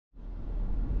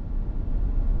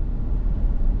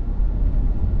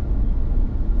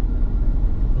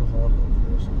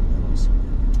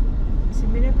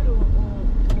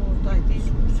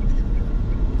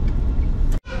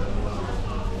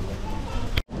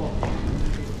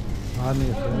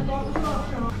Haniyeti.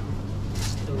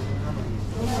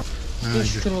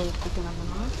 5 kiloluk bir tane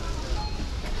bana.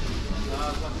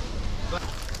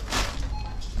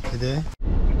 Hadi.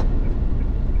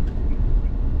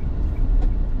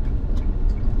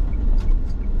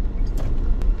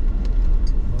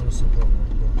 Orası da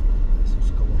oldu. Sus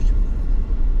kabak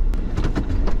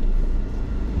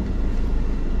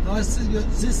gibi.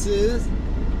 Sizsiz.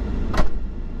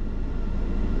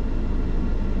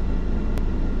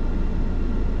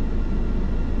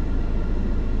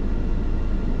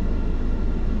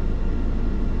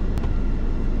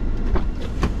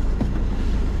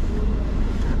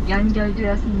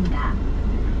 연결되었습니다.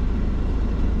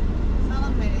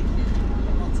 Salam verək.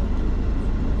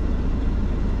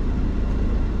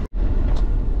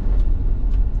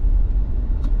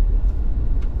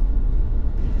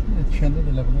 Düşəndə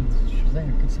də elə bunu düşürsən,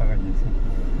 yakın sağa gelsən.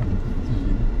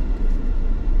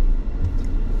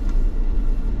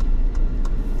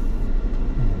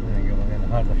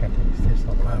 Harada xətim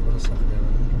istəyirsən? Hə, bunu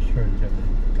saxlayalım. Şöyle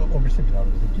o birisi bir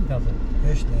alırdı. Git hazır.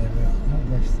 Heç nə yox.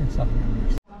 Harada istəyirsən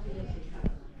saxlayalım.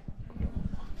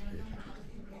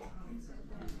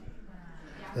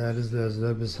 Değerli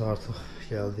izləyicilər, biz artıq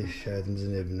gəldik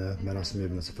şəhidimizin evinə, mərasim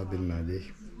evinə çata bilmədik.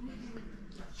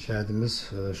 Şəhidimiz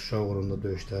Şuşa uğrunda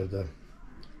döyüşlərdə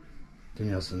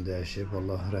dünyasını dəyişib.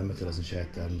 Allah rəhmət eləsin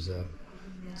şəhidlərimizə,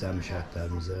 cəmi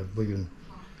şəhidlərimizə. Bugün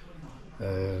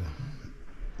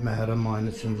Muharram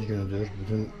ayının 3-cü günüdür.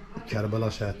 Bütün Kərbəla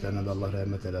şəhidlərinə də Allah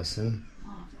rəhmət eləsin.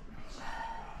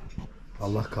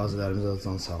 Allah qazilərimizə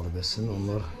can sağlıq versin.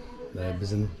 Onlar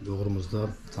bizim uğrumuzda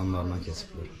canlarından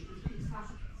keçibdir.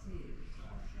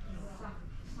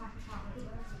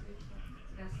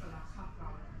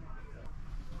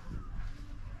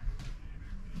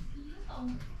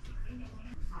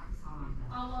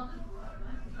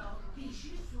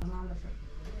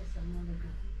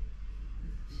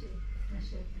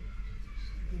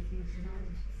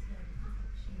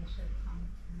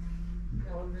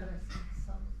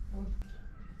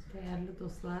 Değerli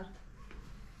dostlar,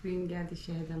 bugün geldik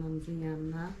şehit anamızın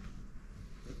yanına.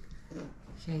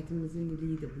 Şehidimizin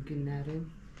iliydi bugünlerin.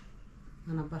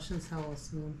 Ana başın sağ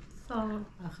olsun. Sağ ol.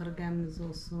 Ahır qəminiz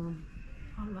olsun.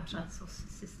 Allah razı olsun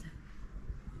sizden.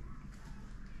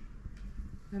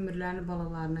 Ömürlerini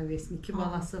balalarına versin. 2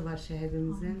 balası var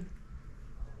şehidimizin.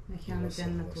 Mekanı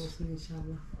cennet olsun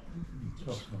inşallah.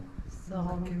 Çok sağ olun.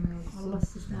 Sağ olun. Allah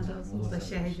sizden razı olsun. Bu da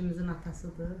şehidimizin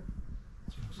atasıdır.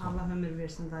 Allah ömür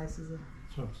versin dayı size.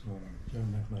 Çok sağ olun.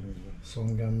 Cənnətləriniz son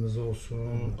qəminiz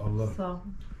olsun. Allah Sağ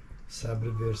olun.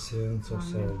 səbri versin. Çok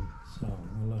sağ olun. Sağ olun.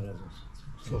 Allah razı olsun.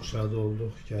 Çok şad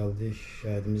olduk. Geldik.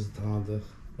 Şəhidimizi tanıdık.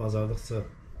 Bacardıqca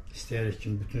istəyərik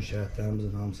ki, bütün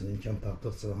şəhidlərimizin hamısını imkan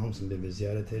tapdıqca hamısını bir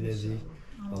ziyarət edəcəyik.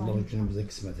 Allah o günü bizə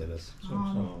qismət eləsin. Çok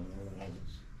sağ olun. Allah razı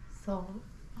olsun. Sağ ol.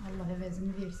 Allah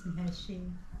əvəzini versin her şeyi.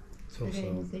 Çok sağ olun.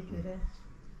 Yüreğinize göre.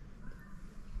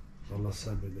 Allah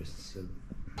səbir versin sizə.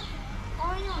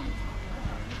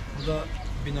 Bu da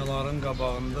binaların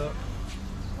qabağında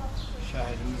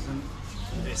şəhidimizin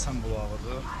Eysan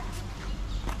bulağıdır.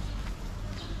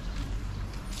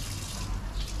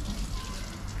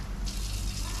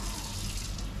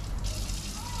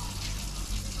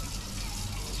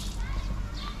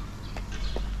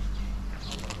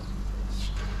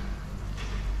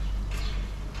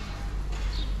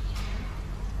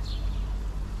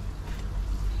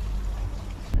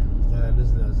 Değerli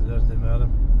izləyicilər, deməli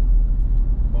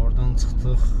oradan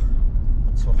çıxdıq.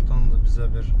 Çoxdan da bizə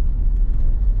bir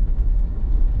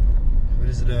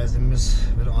izləyicimiz,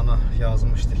 bir ana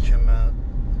yazmışdı ki, mən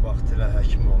vaxtilə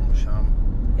həkim olmuşam.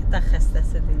 Yataq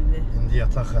xəstəsidir indi. İndi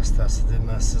yataq xəstəsidir,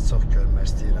 mən sizi çox görmək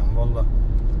istəyirəm. Valla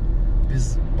biz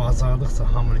bacardıqca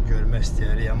hamını görmək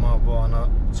istəyirik, amma bu ana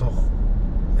çox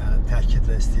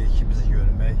təkidlə istəyir ki, bizi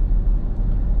görmək.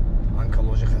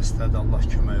 Onkoloji xəstədir, Allah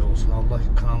kömək olsun. Allah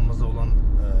kanalımızda olan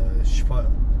şifa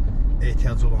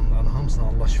ehtiyacı olanların hamısına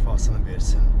Allah şifasını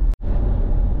versin.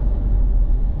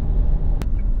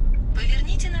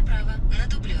 Поверните направо на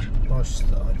дублер. Baş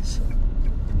üstə Alisa.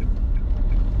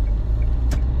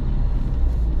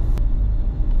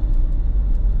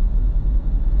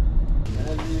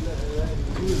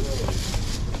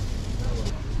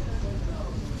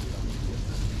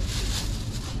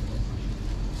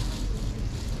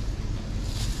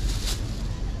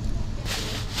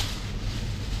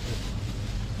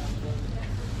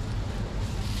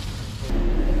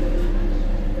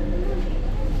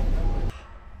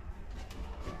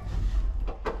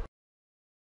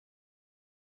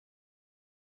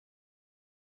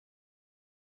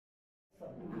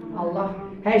 Allah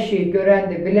her şeyi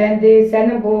görendi, bilendi.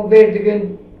 Senin bu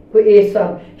verdiğin bu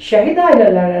ehsan şəhid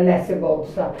ailələrə nəsib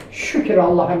oldusa, şükür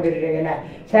Allahın birliyinə.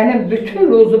 Sənin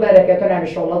bütün ruzu bərəkətin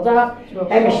həmişə olacaq,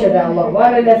 həmişə də Allah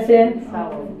var eləsin. Sağ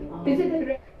olun. Bizi də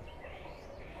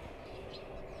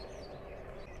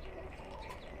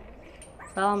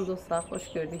Salam dostlar, xoş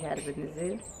gördük hər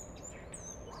birinizi.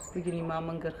 Bugün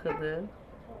imamın 40-ıdır.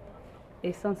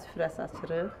 Ehsan süfrəsi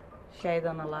açırıq. Şəhid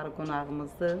anaları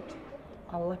qonağımızdır.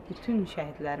 Allah bütün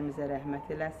şəhidlərimizə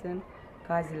rəhmət eləsin.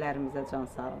 Qazilərimizə can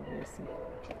sağlığı versin.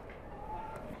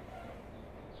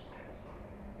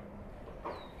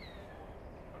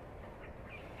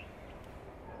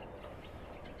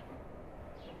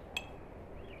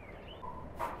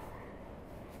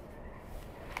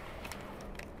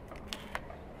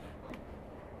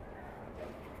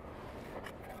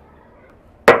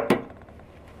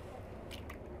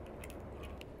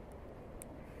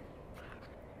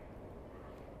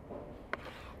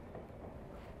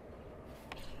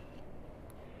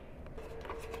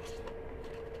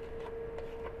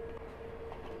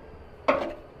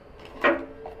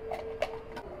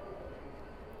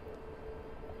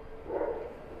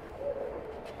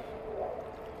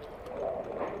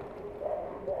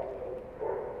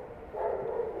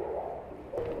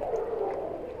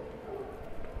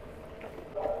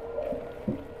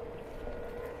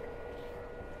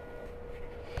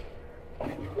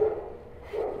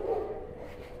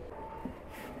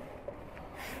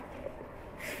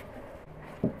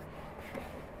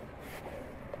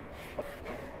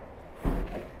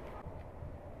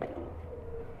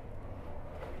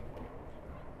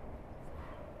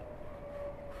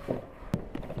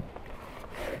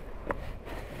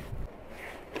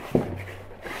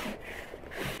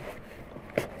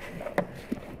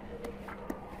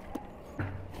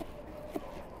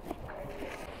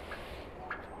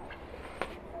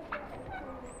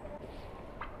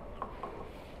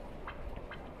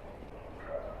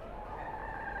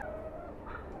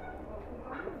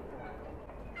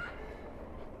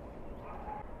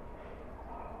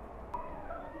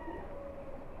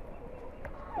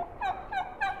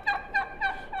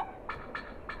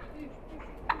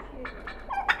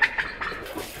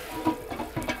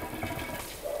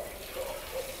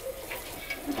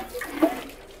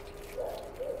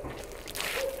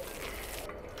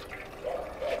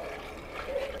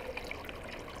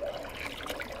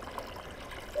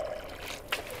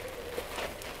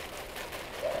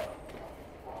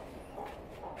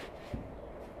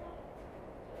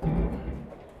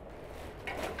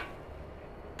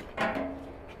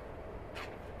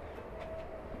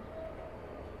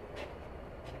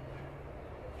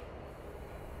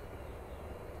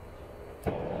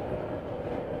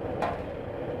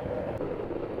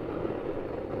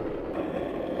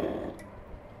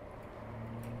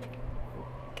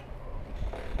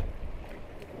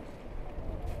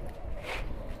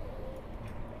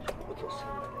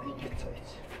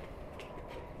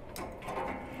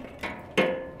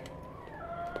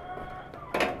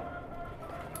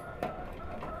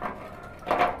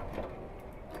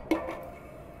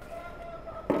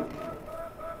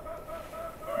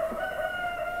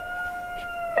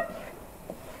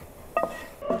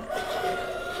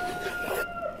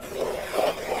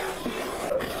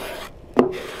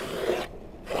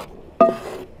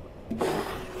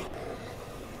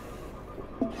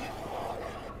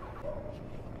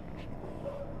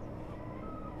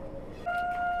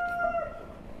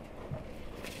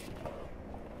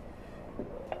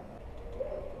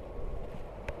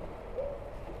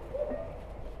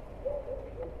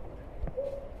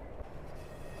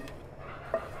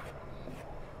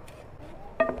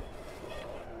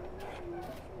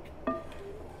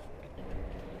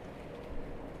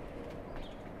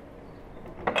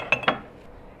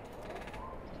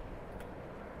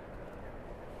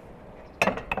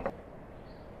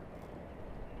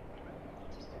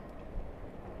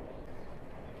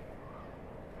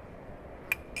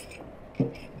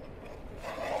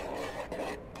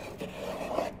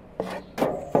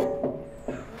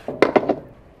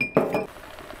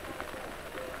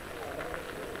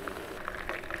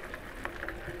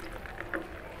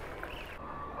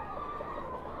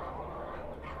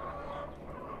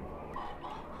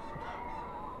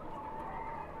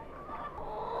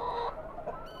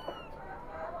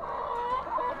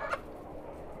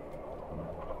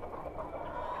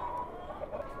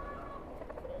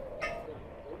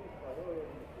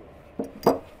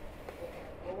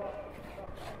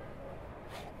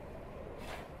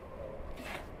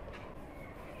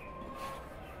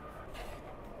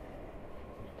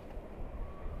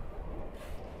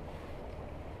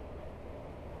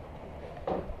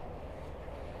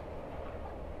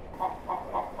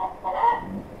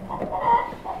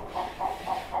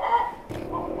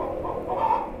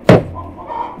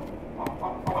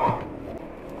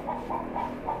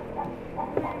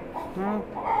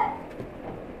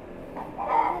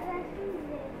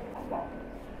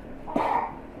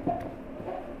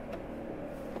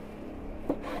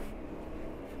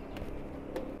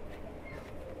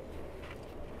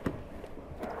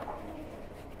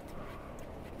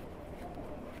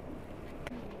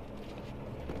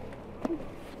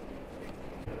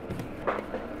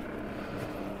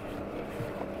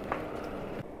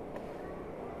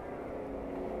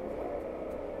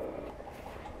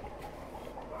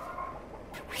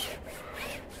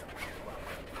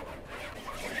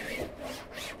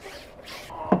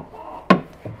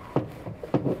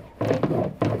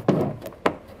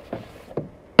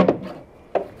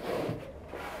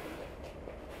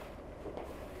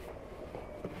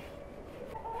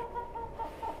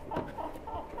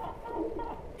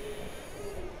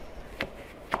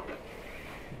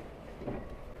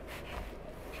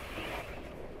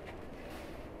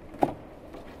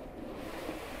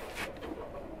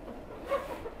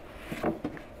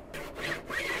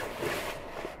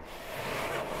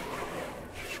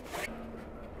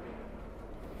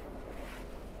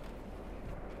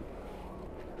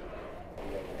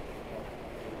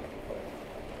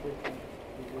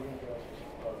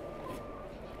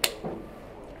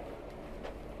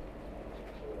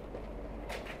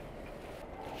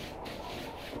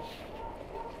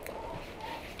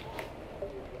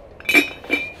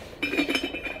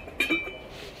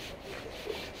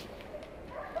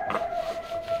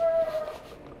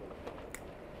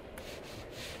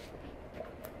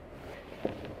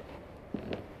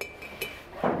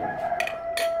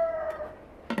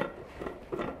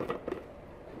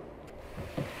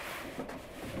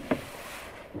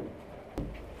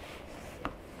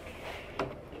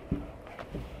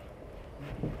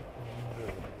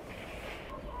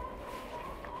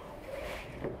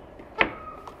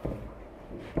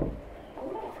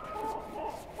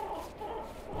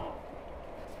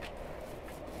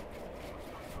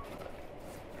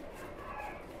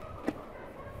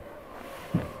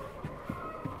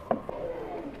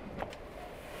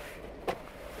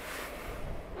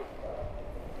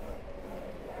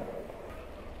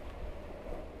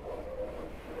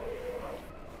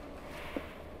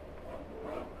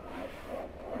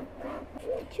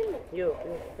 Yok,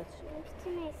 yok, kaç.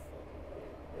 Bitirmeyiz.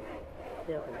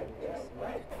 Devam edeceğiz.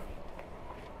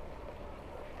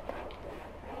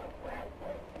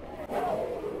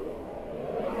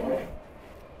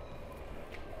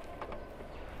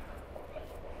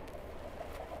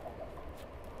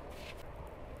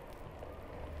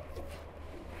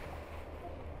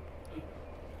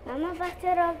 Ama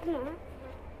bahçe oldu mu?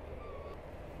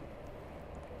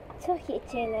 Çok iyi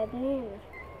şeyler değil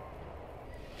mi?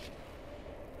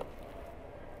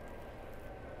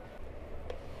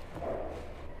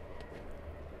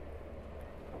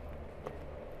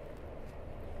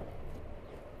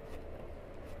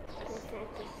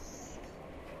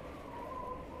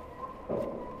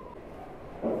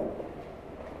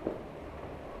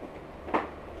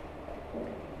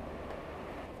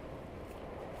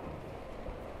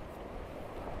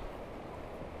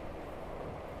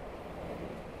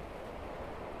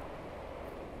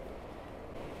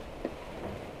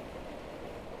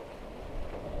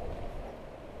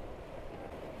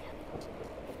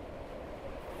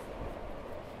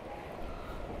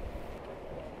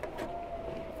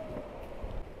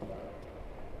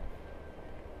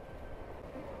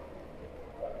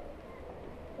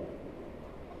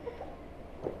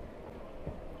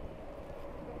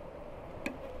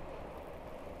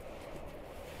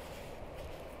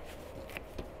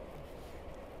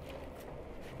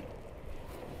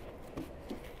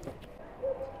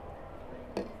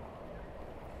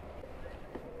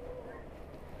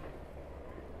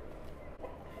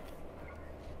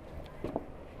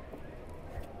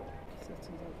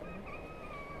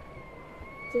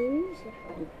 Gelmiş ya.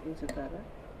 İnce dara.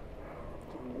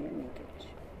 Gelmeye ne gelir?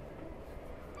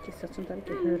 Ki saçın dara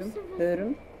ki hörüm.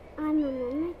 Hörüm. Aynen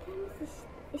öyle. Temiz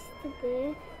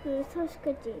istedi.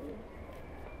 Soşkacıyım.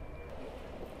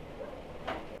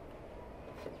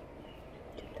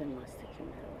 Cidden mastik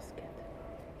merhaba geldi.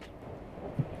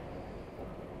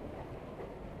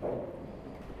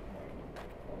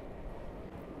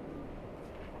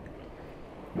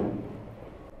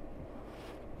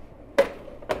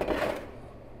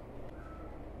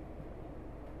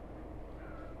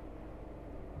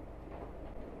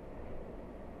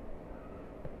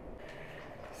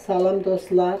 Salam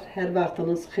dostlar, hər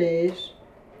vaxtınız xeyir.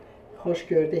 Xoş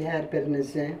gördük hər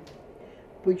birinizi.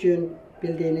 Bugün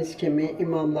bildiyiniz kimi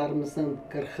imamlarımızın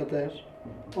 40-ıdır.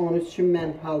 Onun üçün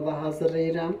mən halva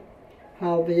hazırlayıram.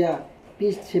 Halvaya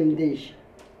bir çimdik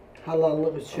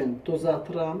halallıq üçün duz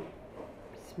atıram.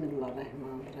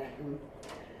 Bismillahirrahmanirrahim.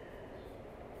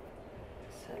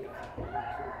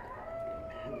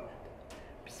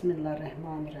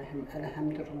 Bismillahirrahmanirrahim.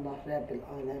 Elhamdülillah Rabbil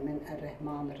alemin.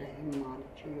 Errahmanirrahim.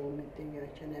 Maliki yevmiddin.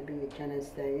 İyyâke nebiyyike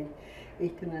nestaîn.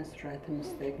 İhdina sıratal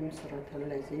müstakîm. Sıratal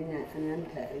lezîne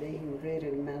en'amte aleyhim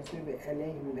gayril mağdûbi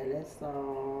aleyhim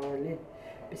velezzâlin.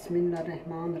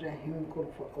 Bismillahirrahmanirrahim. Kul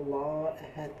huvallahu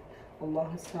ehad.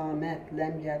 Allahu samet.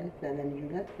 Lem yelid ve lem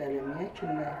yulad ve lem yekun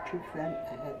lehu kufuven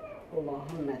ehad.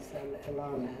 Allahümme salli ala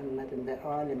Muhammedin ve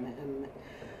ali Muhammed.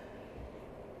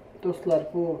 Dostlar,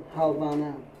 bu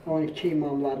halvanı 12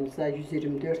 imamlarımıza,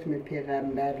 124 min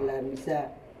peyğəmbərlərimizə,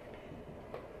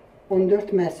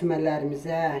 14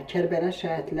 məsumələrimizə, Kərbəla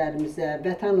şəhidlərimizə,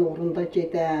 vətən uğrunda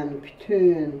gedən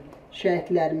bütün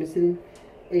şəhidlərimizin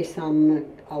ehsanını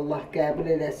Allah qəbul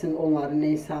eləsin, onların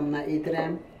ehsanına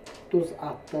edirəm. Duz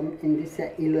attım, indi isə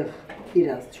ilıq,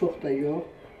 biraz, çox da yox,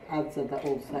 azca da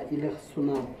olsa ilıq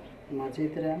suna mac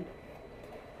edirəm.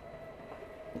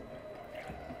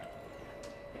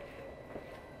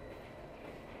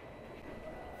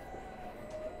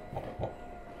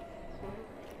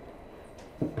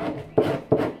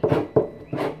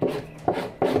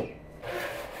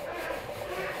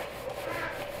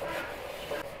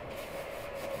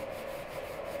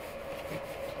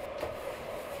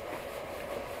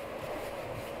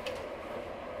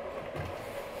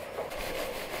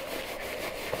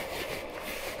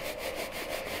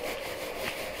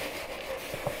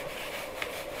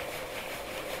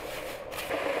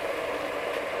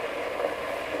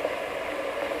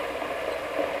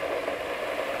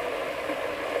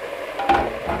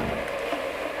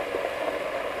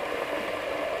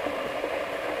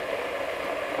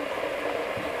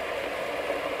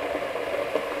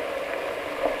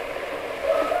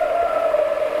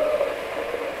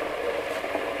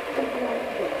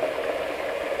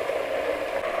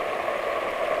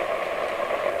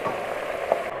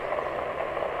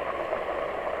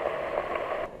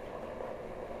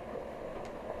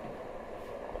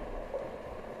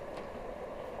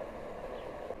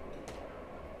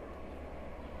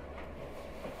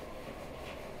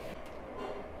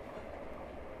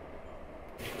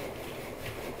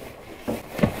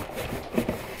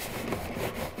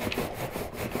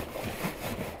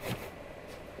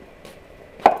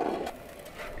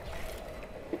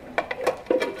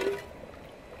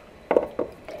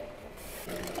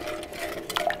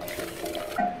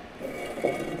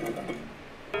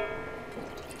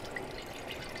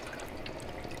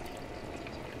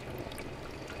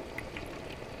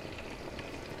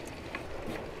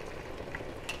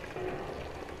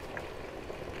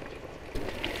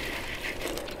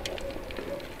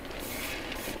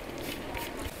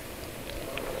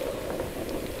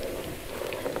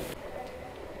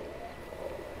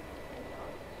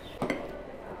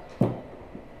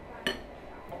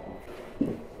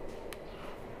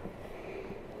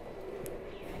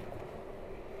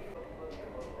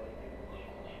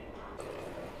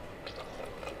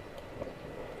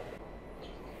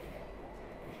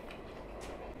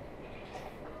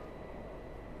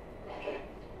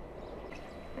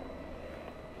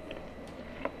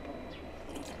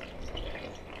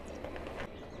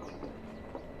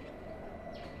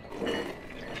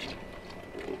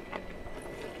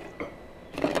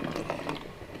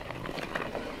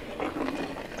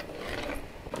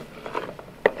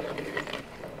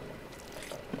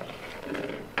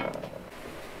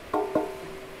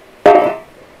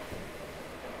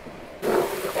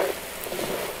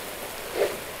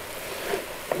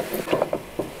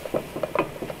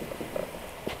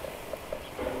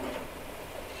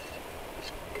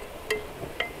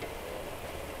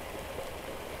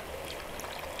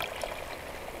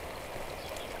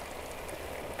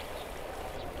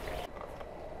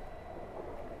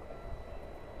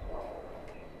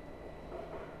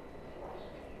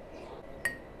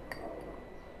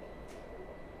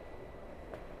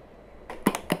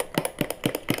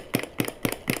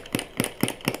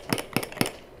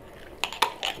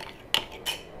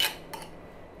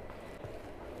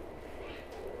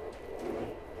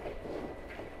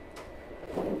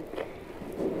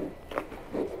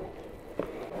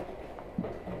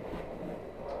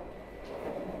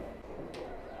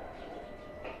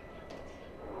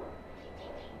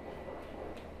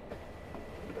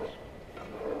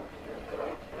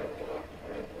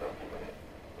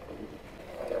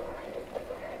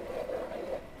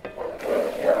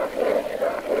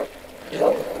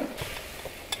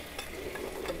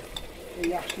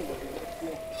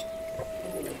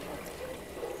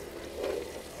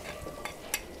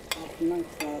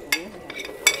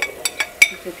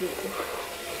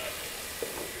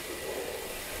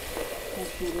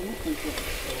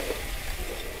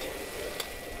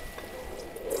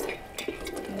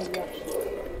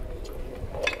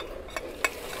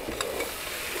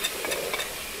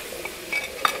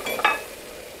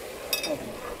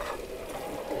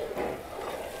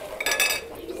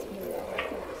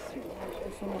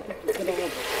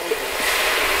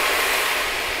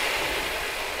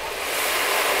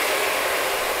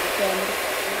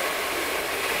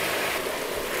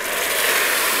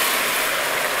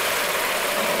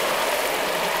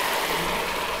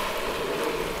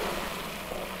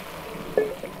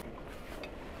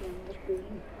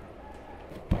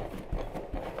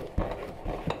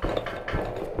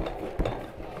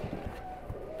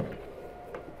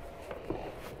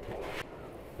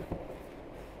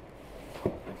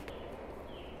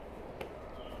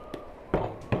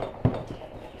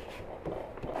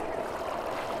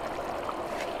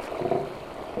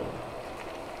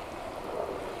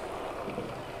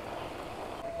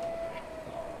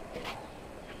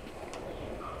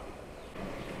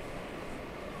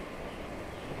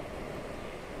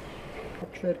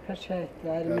 Körpə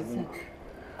şəhidlərimizin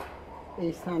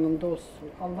ehsanında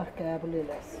olsun. Allah qəbul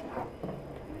eləsin.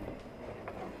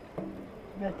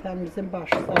 Vətənimizin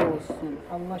başı sağ olsun.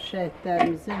 Allah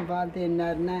şəhidlərimizin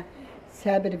valideynlərinə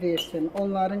səbir versin.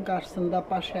 Onların qarşısında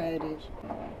baş əyirik.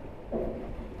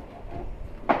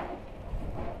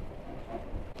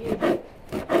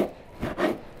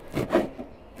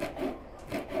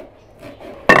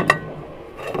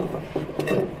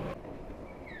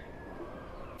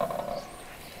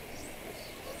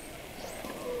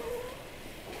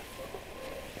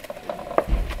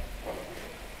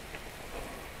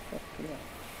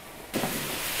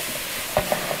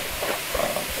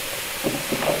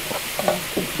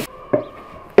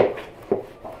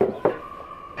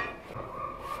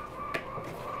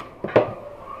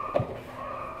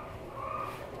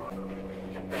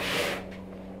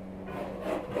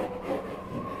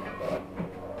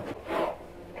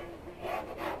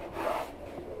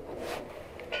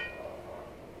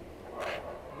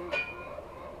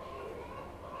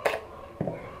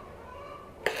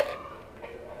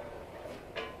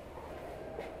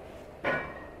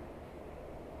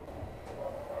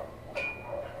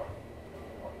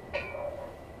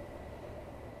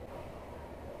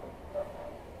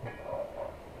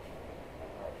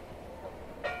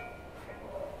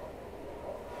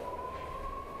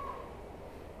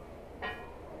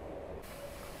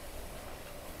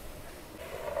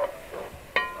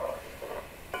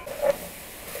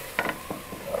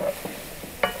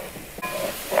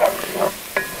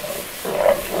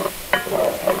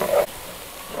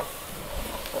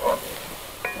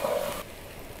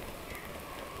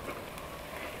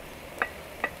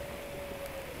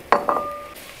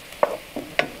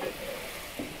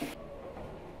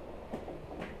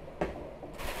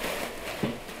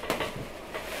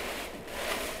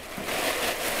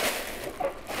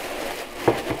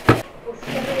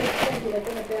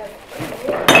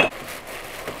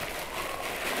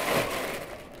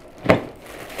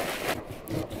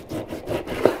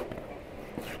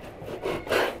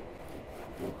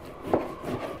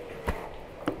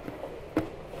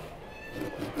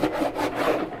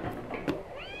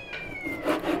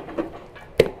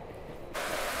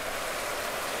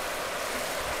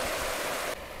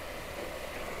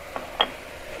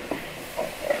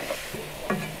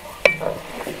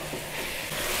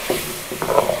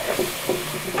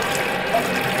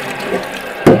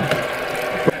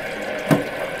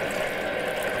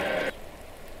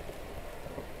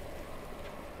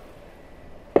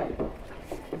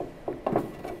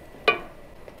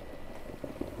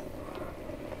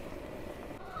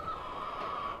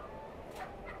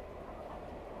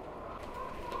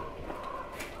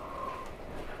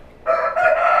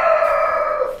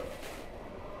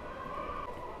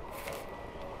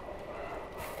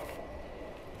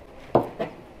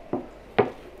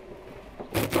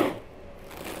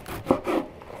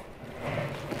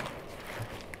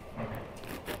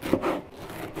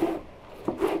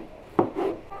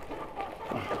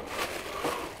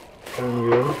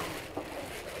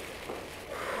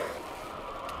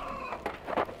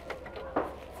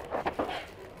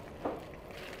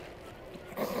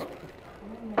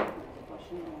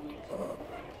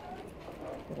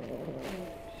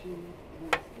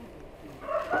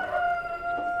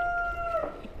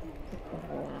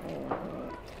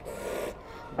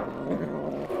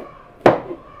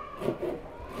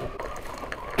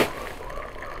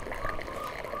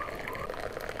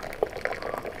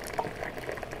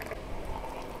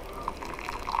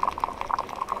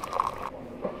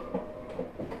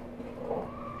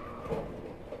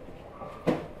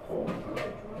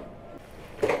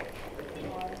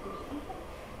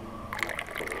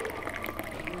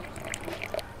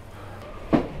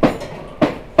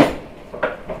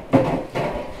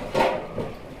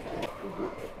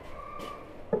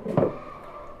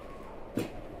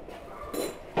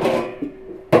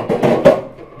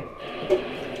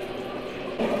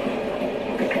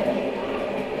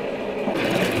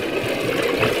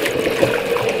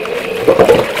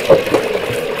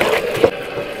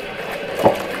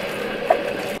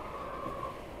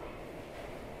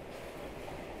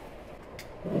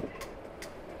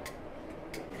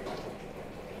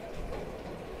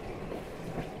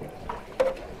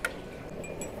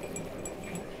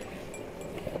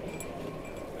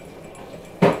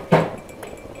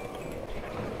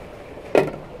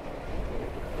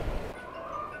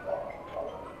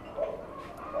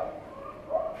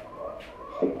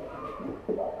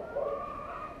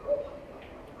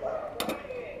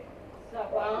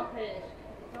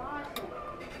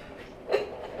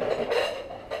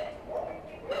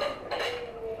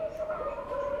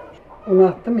 Un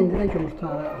attım, indi də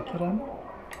yumurtanı atıram.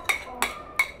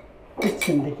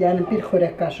 İçindik, yəni bir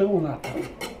xörək qaşığı un atıram.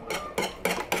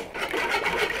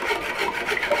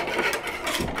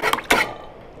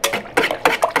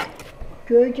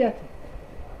 Göğü gətir.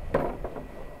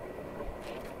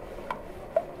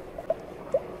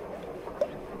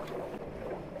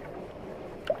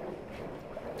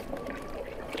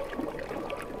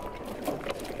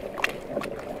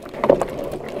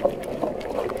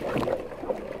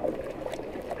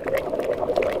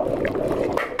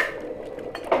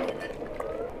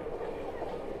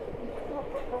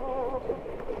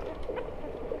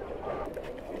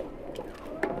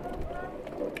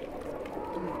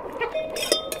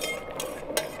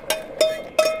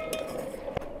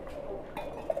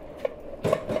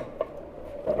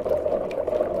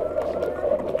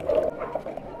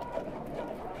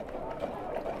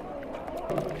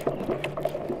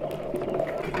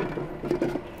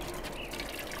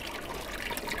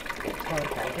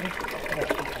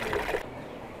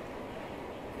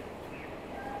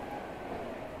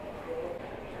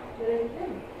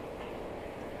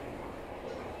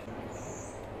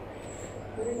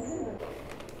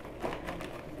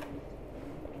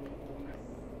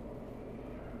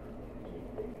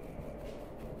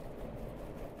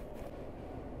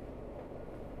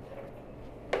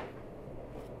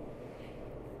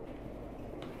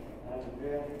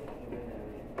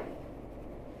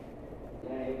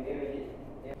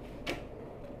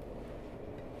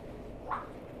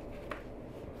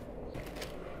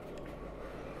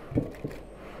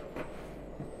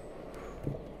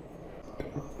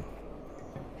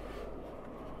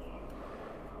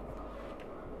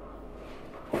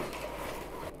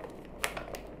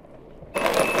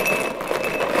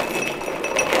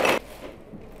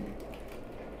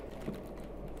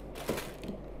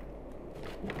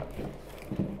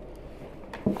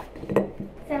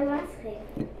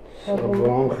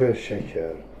 Sabahın xeyir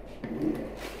şəkər.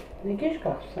 Ne geç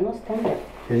kalksınız tamam.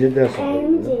 Gecə dərs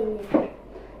oxuyur.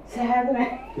 Səhərdə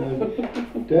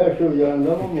Dərs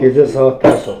öyrəndə ama Gecə saat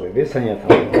dərs oxuyur, sən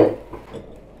yatanda.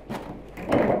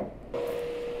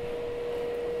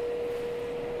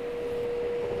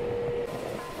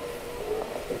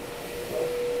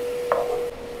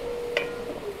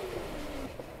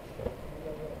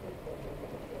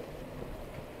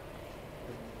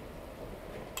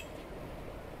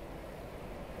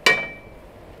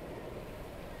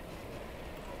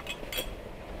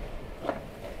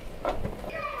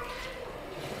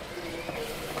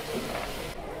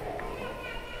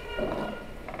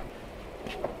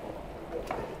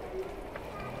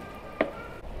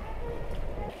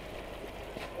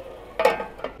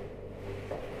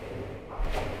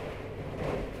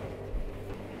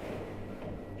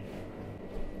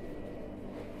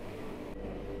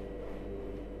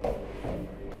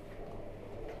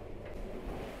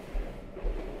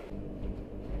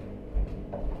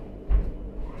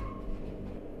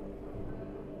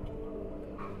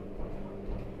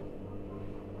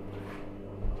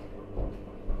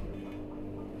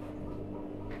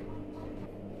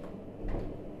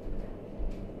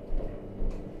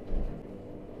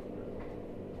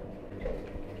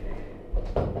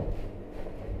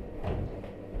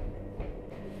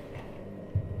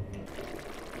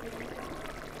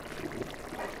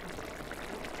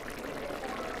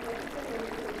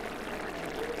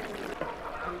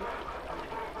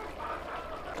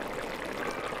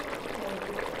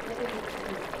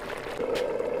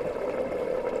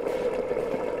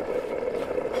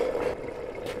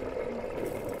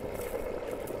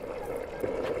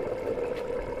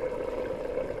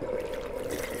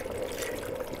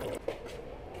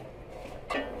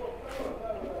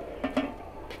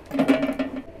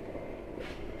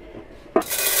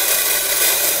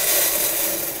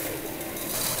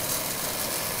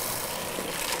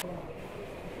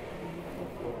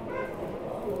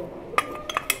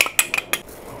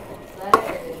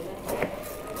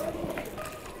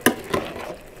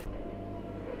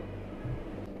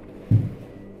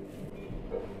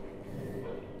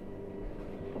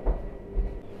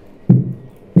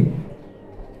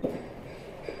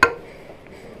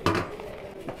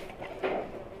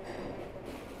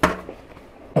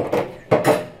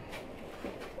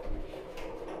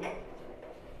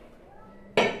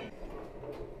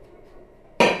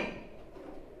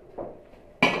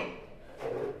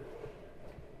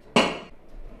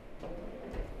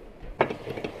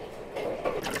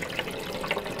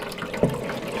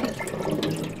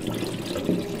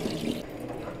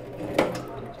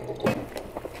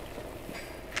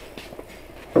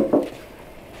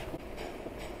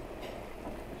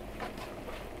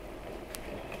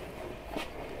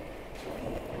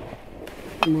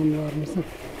 imamlarımızın.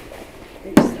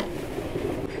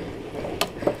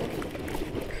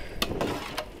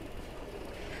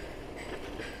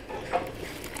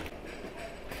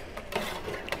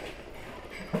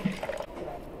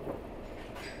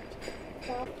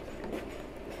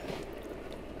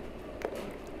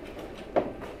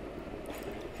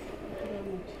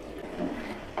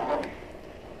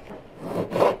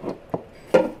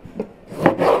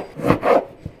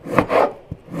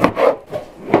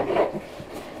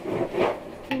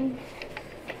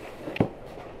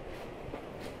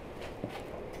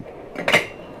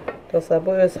 Dostlar,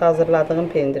 bu öz hazırladığım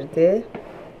pendirdir.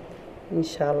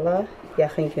 İnşallah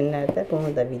yaxın günlərdə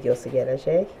bunun da videosu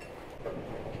gələcək.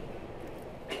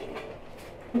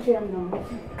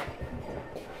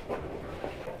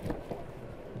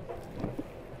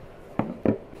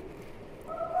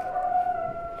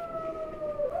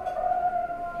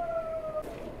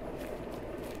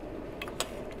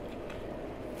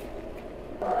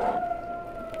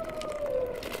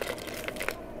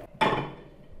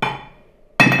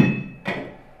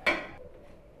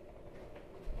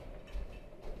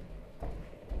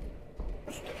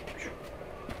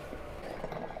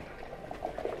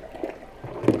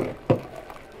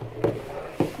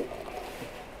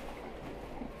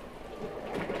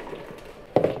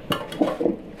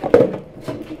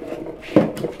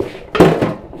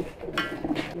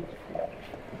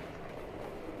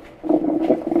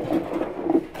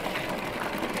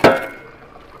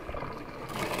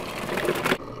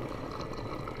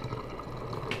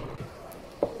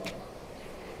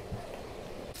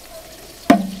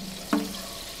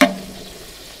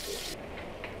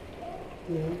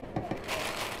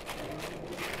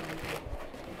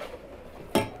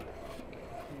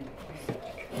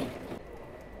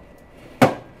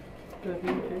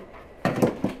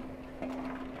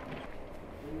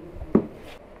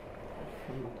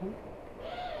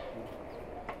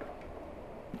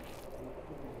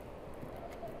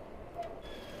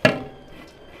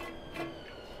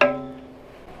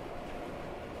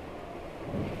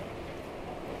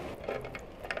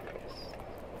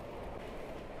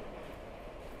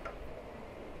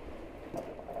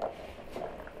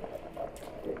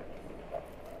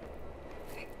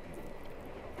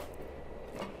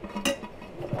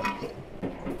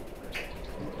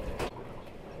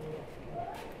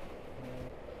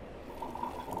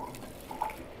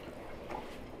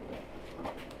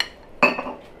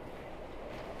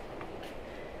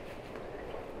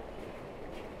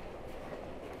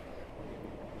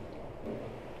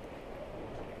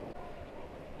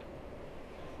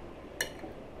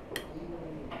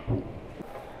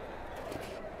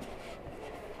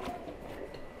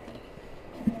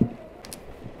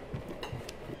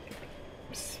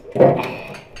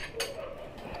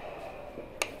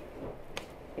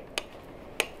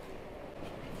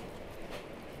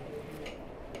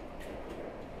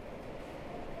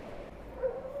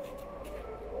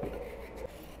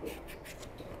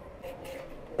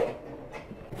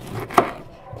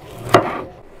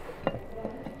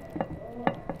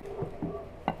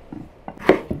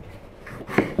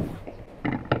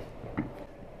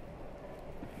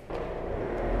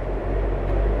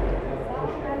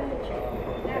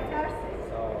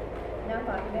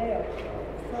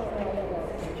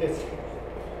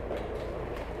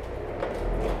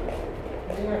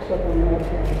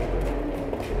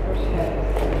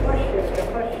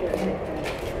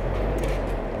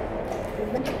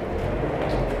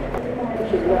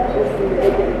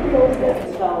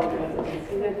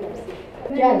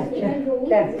 Gel,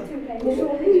 gel.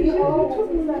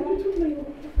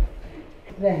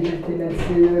 Rəhmət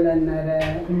eləsin ölənlərə,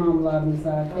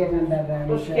 imamlarımıza,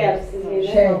 peyğəmbərlərimizə,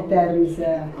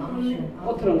 şəhidlərimizə.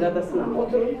 Oturun dadasına,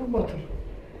 oturun.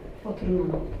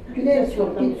 Oturun. Güləş çox,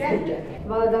 git sürgə.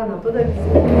 Vadana, bu da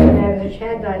bizim günlərin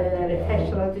şəhid ailələri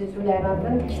təşkilat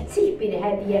üzvlərindən kiçik bir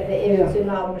hədiyyə də ev üçün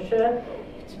almışıq.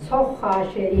 Çox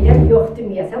xahiş edirəm, yox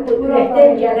deməyəsən, bu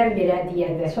ürəkdən gələn bir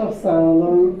hədiyyədir. Çox sağ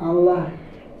olun, Allah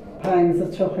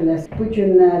payınızı çox eləsin. Bu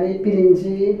günləri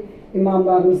birinci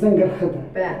imamlarımızın qırxıdır.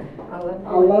 Bəli,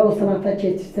 Allah o sınaqda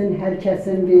keçirsin, hər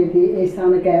kəsin verdiyi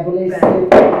ehsanı qəbul etsin.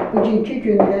 Bugünkü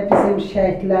gündə bizim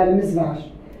şəhidlərimiz var.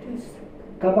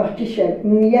 Qabaqki şəhid,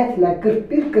 ümumiyyətlə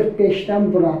 41-45-dən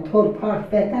bura, torpaq,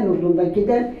 vətən uğrunda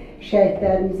gedən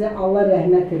şəhidlərimizə Allah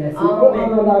rəhmət eləsin. O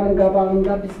anaların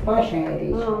qabağında biz baş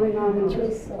əyirik.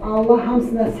 Allah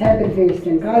hamısına səbir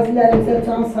versin, qazilərimizə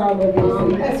can sağlığı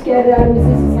versin,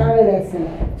 əskərlərimizi sağ eləsin.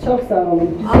 Çox sağ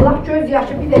olun. Allah göz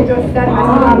yaşı bir də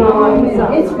göstərməsin.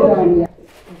 Heç bir anıya.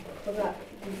 Bu da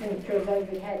bizim göz gözəl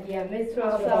bir hədiyyəmiz.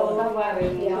 Çox sağ olun, var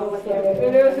olun.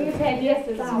 Böyle özünüz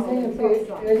hədiyyəsiz.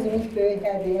 Özünüz böyük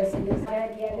hədiyyəsiniz.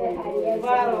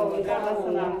 Var olun,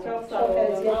 qarasına. Çox sağ olun.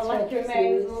 Allah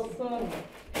köməyiniz olsun.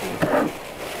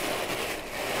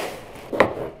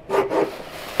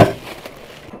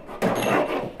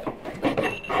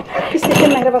 Bir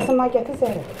stəkan məhrəbasından gətir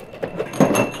Zəhra.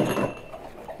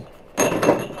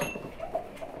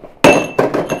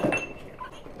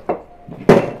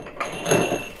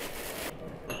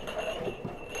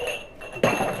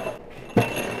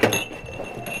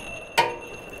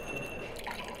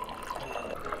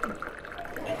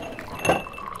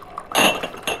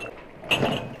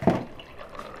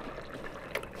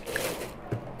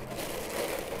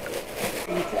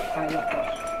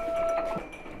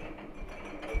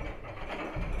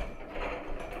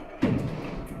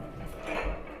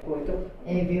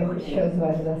 Ev yok, söz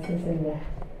var da sizinle.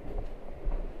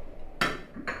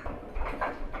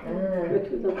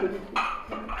 YouTube'da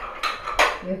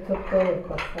olur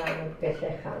bakalım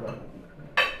Beşek Hanım.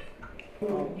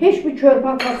 Hiçbir körpə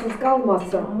atasız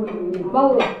qalmasın.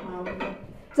 Vallahi.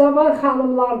 Cavan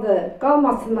xanımlardır,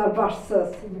 qalmasınlar başsız.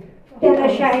 Yenə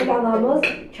şəhid anamız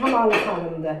Kamalı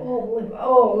xanımdır.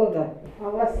 Oğludur.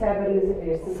 Allah səbrinizi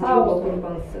versin. Sağ ol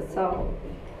qurban siz, sağ ol.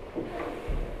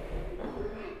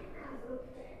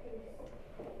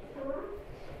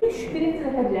 Birinci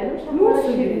dəfə gəlmişəm.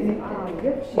 Yoxsa birinci.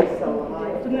 Yox, şey sağ olun.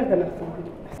 Bu nə qədər?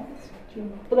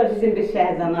 Bu da bizim bir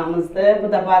şəhid anamızdır. Bu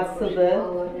da bacısıdır.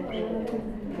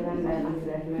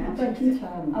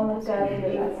 Allah qəbul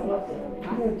eləsin.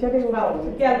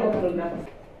 Gəl oturun.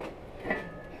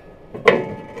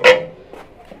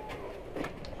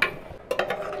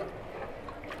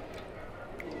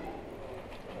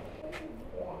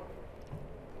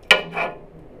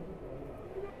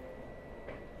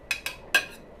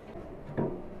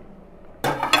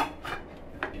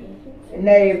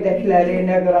 Nə evdəkiləri,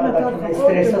 nə qıraqdakini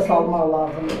stresə salmaq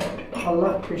lazımdır.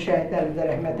 Allah bütün şəhidlərimizə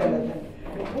rəhmət eləsin.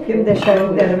 Kim də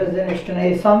şəhidlərimizin üstünə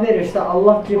ehsan verirsə,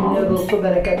 Allah cibinə dostu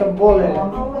bərəkəti bol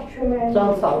eləsin.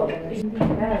 Can sağlığı.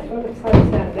 Hə, sonra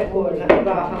sayısında qoyulur,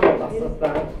 rahat olasınız da.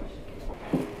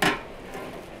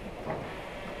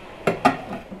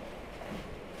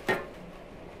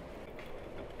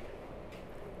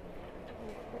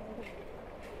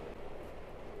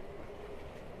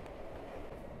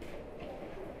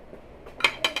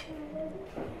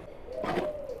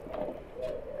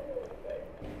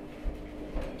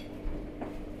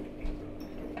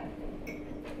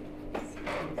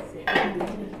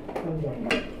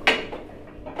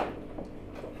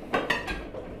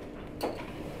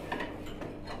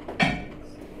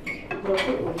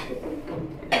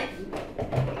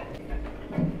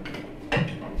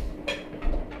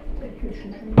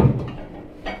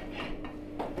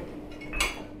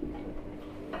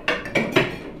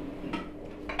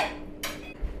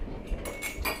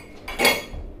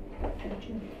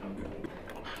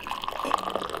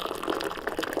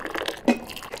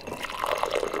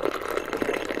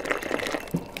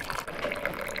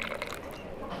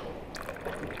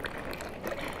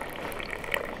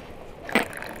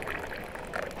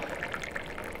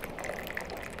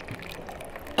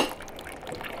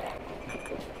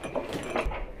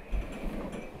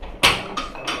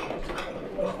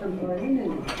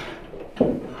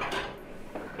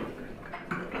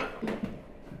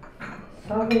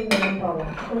 Sağ olun benim babam.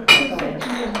 Çok sağ olun.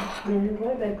 Benim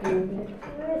var ve büyüğüm.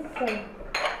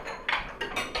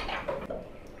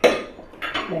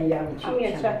 Ben yarın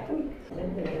çekeceğim.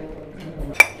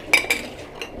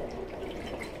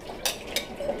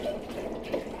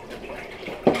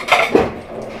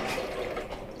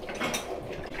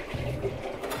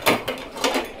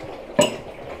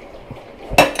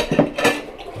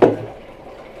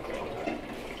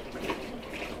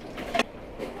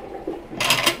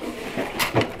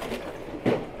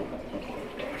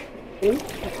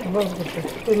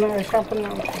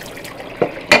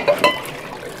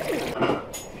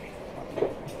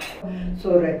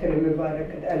 سورة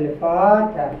المباركة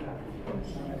الفاتحة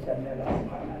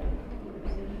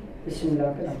بسم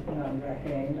الله الرحمن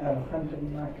الرحيم الحمد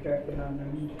لله رب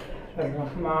العالمين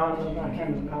الرحمن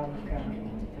الرحيم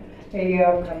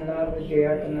إياك نعبد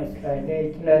وإياك نستعين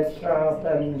اهدنا الصراط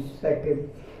المستقيم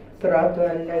صراط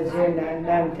الذين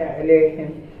أنعمت عليهم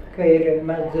غير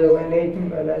المغضوب عليهم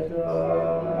ولا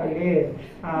الضالين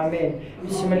آمين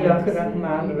بسم الله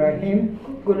الرحمن الرحيم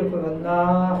قل هو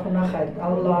الله أحد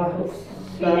الله الصمد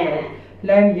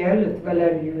لم يلد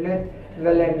ولم يولد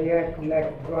ولم يكن له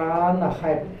كفوا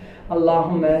أحد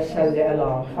Allahümme salli ala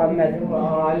Muhammed ve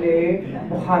ali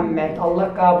Muhammed. Allah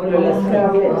kabul eləsin.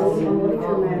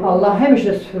 Allah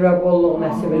həmişə süfrə bolluq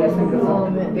nəsib eləsin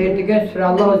qızım. Verdiğin süfrə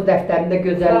Allah öz dəftərində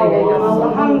gözəlliyə yazsın.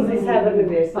 Allah hamımızı səbirli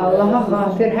versin. Allaha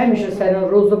xatir həmişə sənin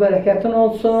ruzu bərəkətin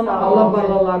olsun. Allah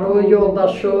balaları,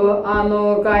 yoldaşı, anı,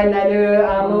 qaynəli,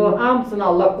 anı hamısını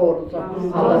Allah qorusun.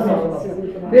 Allah saxlasın.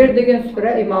 Verdiğin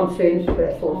süfrə İmam Hüseynin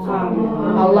süfrəsi olsun.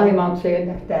 Allah İmam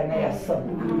Hüseyin dəftərinə yazsın.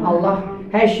 Allah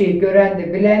hər şeyi görəndir,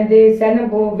 biləndir.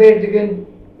 Sənin bu verdiğin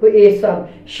bu ehsan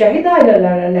şəhid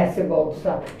ailələrə nəsib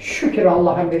olsa, şükür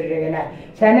Allahın birliyinə.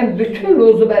 Sənin bütün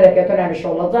ruzu bərəkətin həmişə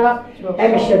olacaq.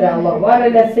 Həmişə də Allah var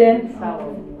eləsin.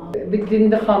 Bir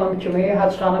dindi xanım kimi,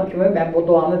 Hacı xanım kimi mən bu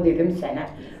duanı dedim sənə.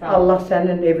 Allah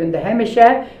sənin evində həmişə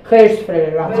xeyir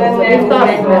süfrələri açılsın. İftar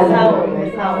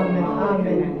süfrələri. Sağ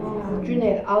olun.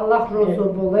 Günel, Allah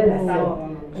ruzu bol eləsin.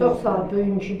 Çox sağ ol,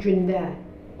 bugünkü gündə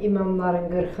imamların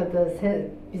 40-ıdır. Sən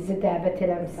bizi dəvət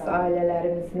eləmişsiniz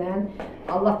ailələrimizlə.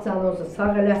 Allah canınızı sağ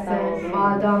eləsin.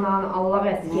 Adanın Allah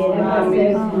əski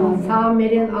eləməsin.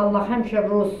 Samirin Allah həmişə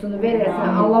ruzusunu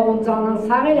verəsin. Allah onun canını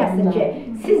sağ eləsin ki,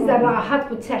 siz də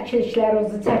rahat bu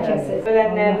çəkilişlərinizi çəkəsiniz.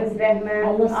 Ölənləriniz rəhmət.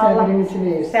 Allah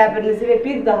səbrinizi və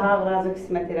bir daha razı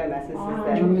qismət eləməsin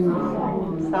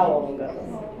sizdən. Sağ olun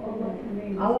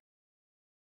qardaşlar.